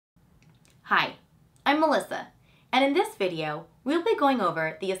Hi, I'm Melissa, and in this video, we'll be going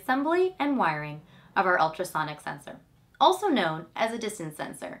over the assembly and wiring of our ultrasonic sensor, also known as a distance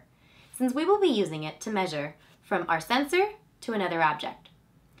sensor, since we will be using it to measure from our sensor to another object.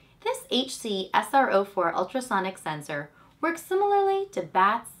 This HC-SR04 ultrasonic sensor works similarly to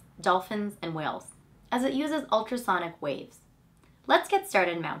bats, dolphins, and whales, as it uses ultrasonic waves. Let's get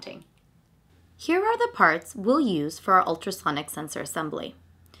started mounting. Here are the parts we'll use for our ultrasonic sensor assembly.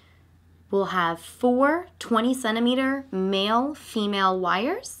 We'll have 4 20-centimeter male-female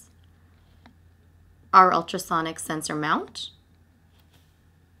wires, our ultrasonic sensor mount,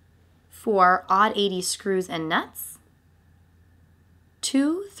 4 odd 80 screws and nuts,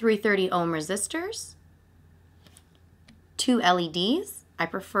 2 330 ohm resistors, 2 LEDs, I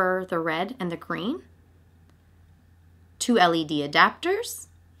prefer the red and the green, 2 LED adapters,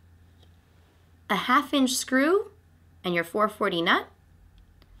 a 1/2-inch screw and your 440 nut,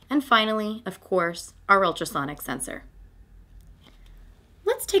 and finally, of course, our ultrasonic sensor.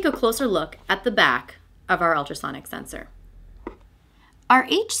 Let's take a closer look at the back of our ultrasonic sensor. Our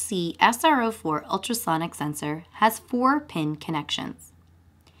HC-SR04 ultrasonic sensor has 4 pin connections.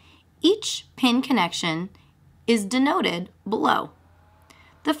 Each pin connection is denoted below.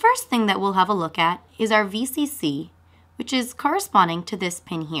 The first thing that we'll have a look at is our VCC, which is corresponding to this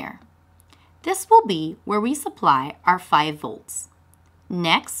pin here. This will be where we supply our 5 volts.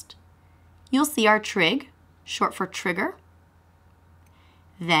 Next, you'll see our trig, short for trigger.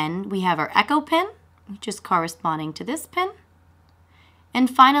 Then we have our echo pin, which is corresponding to this pin. And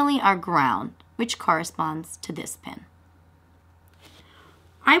finally, our ground, which corresponds to this pin.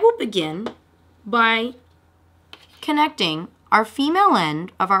 I will begin by connecting our female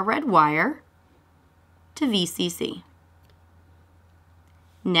end of our red wire to VCC.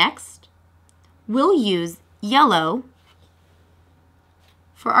 Next, we'll use yellow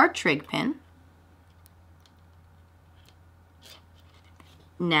for our trig pin.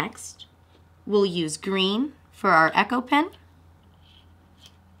 Next, we'll use green for our echo pin.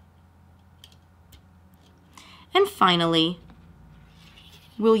 And finally,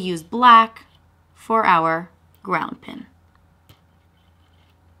 we'll use black for our ground pin.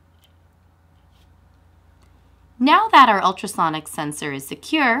 Now that our ultrasonic sensor is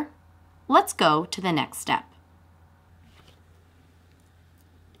secure, let's go to the next step.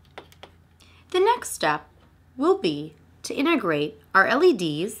 The next step will be to integrate our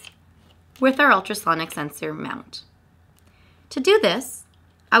LEDs with our ultrasonic sensor mount. To do this,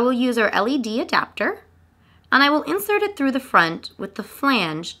 I will use our LED adapter and I will insert it through the front with the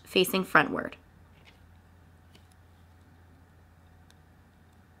flange facing frontward.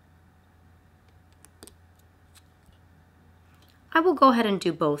 I will go ahead and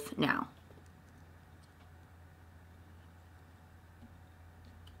do both now.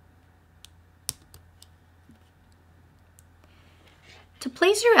 To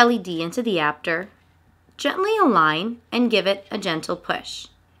place your LED into the adapter, gently align and give it a gentle push.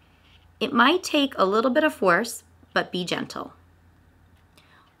 It might take a little bit of force, but be gentle.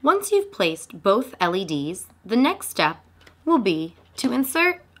 Once you've placed both LEDs, the next step will be to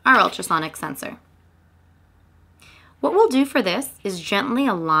insert our ultrasonic sensor. What we'll do for this is gently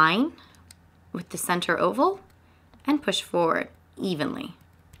align with the center oval and push forward evenly.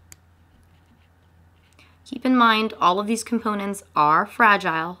 Keep in mind, all of these components are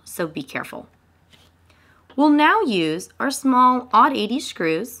fragile, so be careful. We'll now use our small odd 80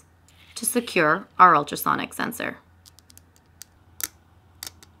 screws to secure our ultrasonic sensor.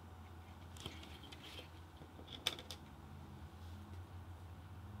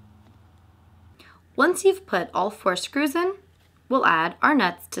 Once you've put all 4 screws in, we'll add our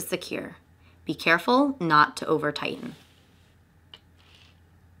nuts to secure. Be careful not to over-tighten.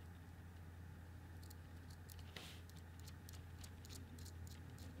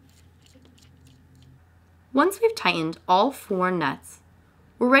 Once we've tightened all 4 nuts,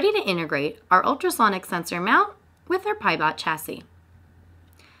 we're ready to integrate our ultrasonic sensor mount with our PIBOT chassis.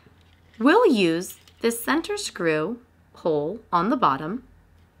 We'll use this center screw hole on the bottom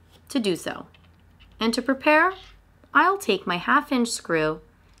to do so. And to prepare, I'll take my 1/2-inch screw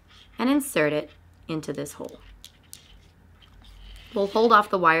and insert it into this hole. We'll hold off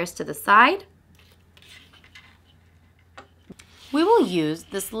the wires to the side. We will use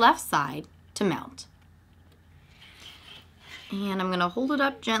this left side to mount. And I'm going to hold it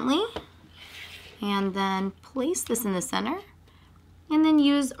up gently and then place this in the center and then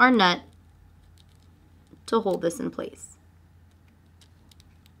use our nut to hold this in place.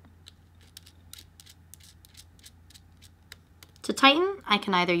 To tighten, I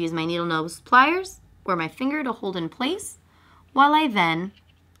can either use my needle nose pliers or my finger to hold in place while I then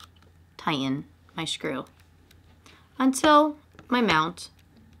tighten my screw until my mount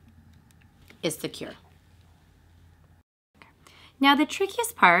is secure. Now the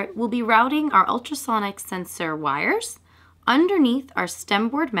trickiest part will be routing our ultrasonic sensor wires underneath our stem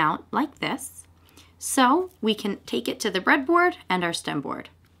board mount like this, so we can take it to the breadboard and our stem board.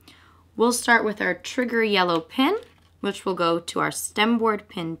 We'll start with our trigger yellow pin, which will go to our stem board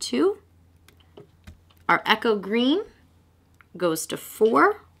pin 2. Our echo green goes to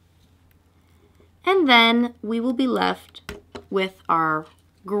 4. And then we will be left with our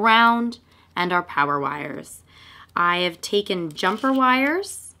ground and our power wires. I have taken jumper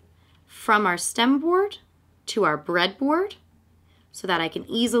wires from our stem board to our breadboard so that I can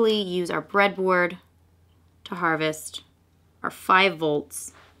easily use our breadboard to harvest our 5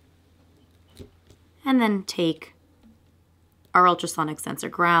 volts and then take our ultrasonic sensor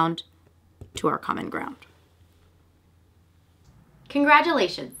ground to our common ground.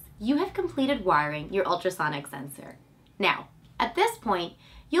 Congratulations! You have completed wiring your ultrasonic sensor. Now, at this point,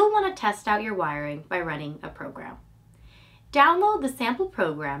 you'll want to test out your wiring by running a program. Download the sample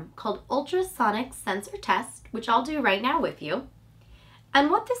program called Ultrasonic Sensor Test, which I'll do right now with you. And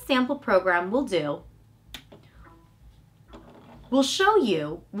what this sample program will do will show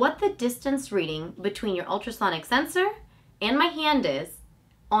you what the distance reading between your ultrasonic sensor and my hand is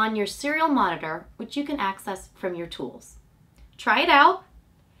on your serial monitor, which you can access from your tools. Try it out,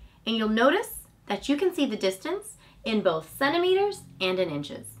 and you'll notice that you can see the distance in both centimeters and in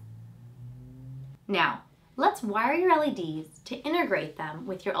inches. Now, let's wire your LEDs to integrate them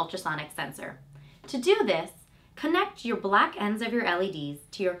with your ultrasonic sensor. To do this, connect your black ends of your LEDs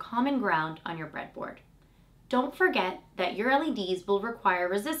to your common ground on your breadboard. Don't forget that your LEDs will require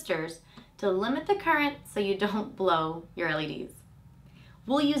resistors to limit the current so you don't blow your LEDs.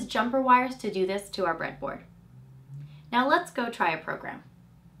 We'll use jumper wires to do this to our breadboard. Now let's go try a program.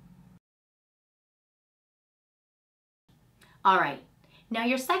 Alright, now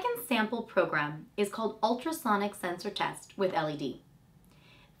your second sample program is called Ultrasonic Sensor Test with LED.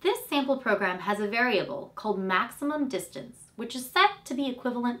 This sample program has a variable called maximum distance, which is set to be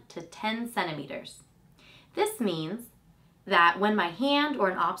equivalent to 10 centimeters. This means that when my hand or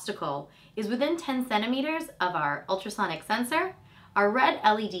an obstacle is within 10 centimeters of our ultrasonic sensor, our red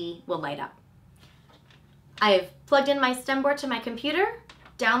LED will light up. I've plugged in my stem board to my computer,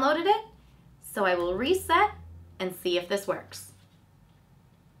 downloaded it, so I will reset and see if this works.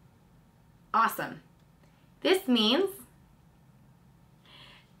 Awesome. This means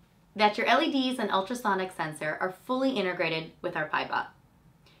that your LEDs and ultrasonic sensor are fully integrated with our PiBot.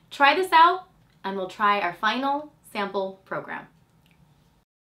 Try this out and we'll try our final sample program.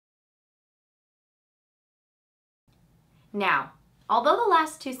 Now, although the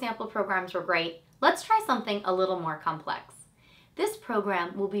last 2 sample programs were great, let's try something a little more complex. This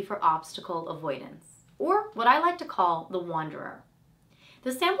program will be for obstacle avoidance, or what I like to call the wanderer.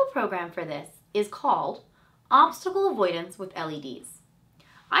 The sample program for this is called Obstacle Avoidance with LEDs.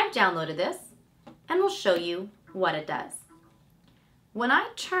 I've downloaded this and will show you what it does. When I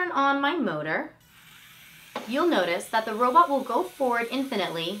turn on my motor, you'll notice that the robot will go forward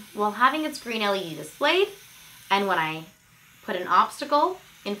infinitely while having its green LED displayed, and when I put an obstacle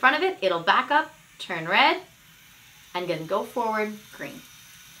in front of it, it'll back up, turn red, and then go forward green.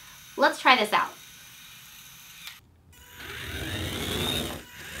 Let's try this out.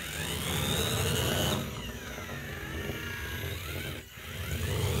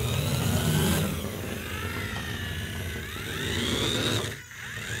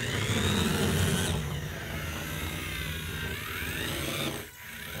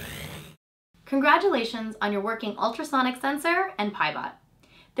 Congratulations on your working ultrasonic sensor and PiBot.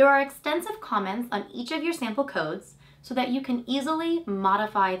 There are extensive comments on each of your sample codes so that you can easily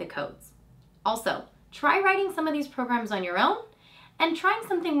modify the codes. Also, try writing some of these programs on your own and trying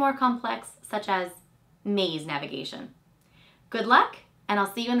something more complex such as maze navigation. Good luck, and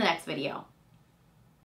I'll see you in the next video.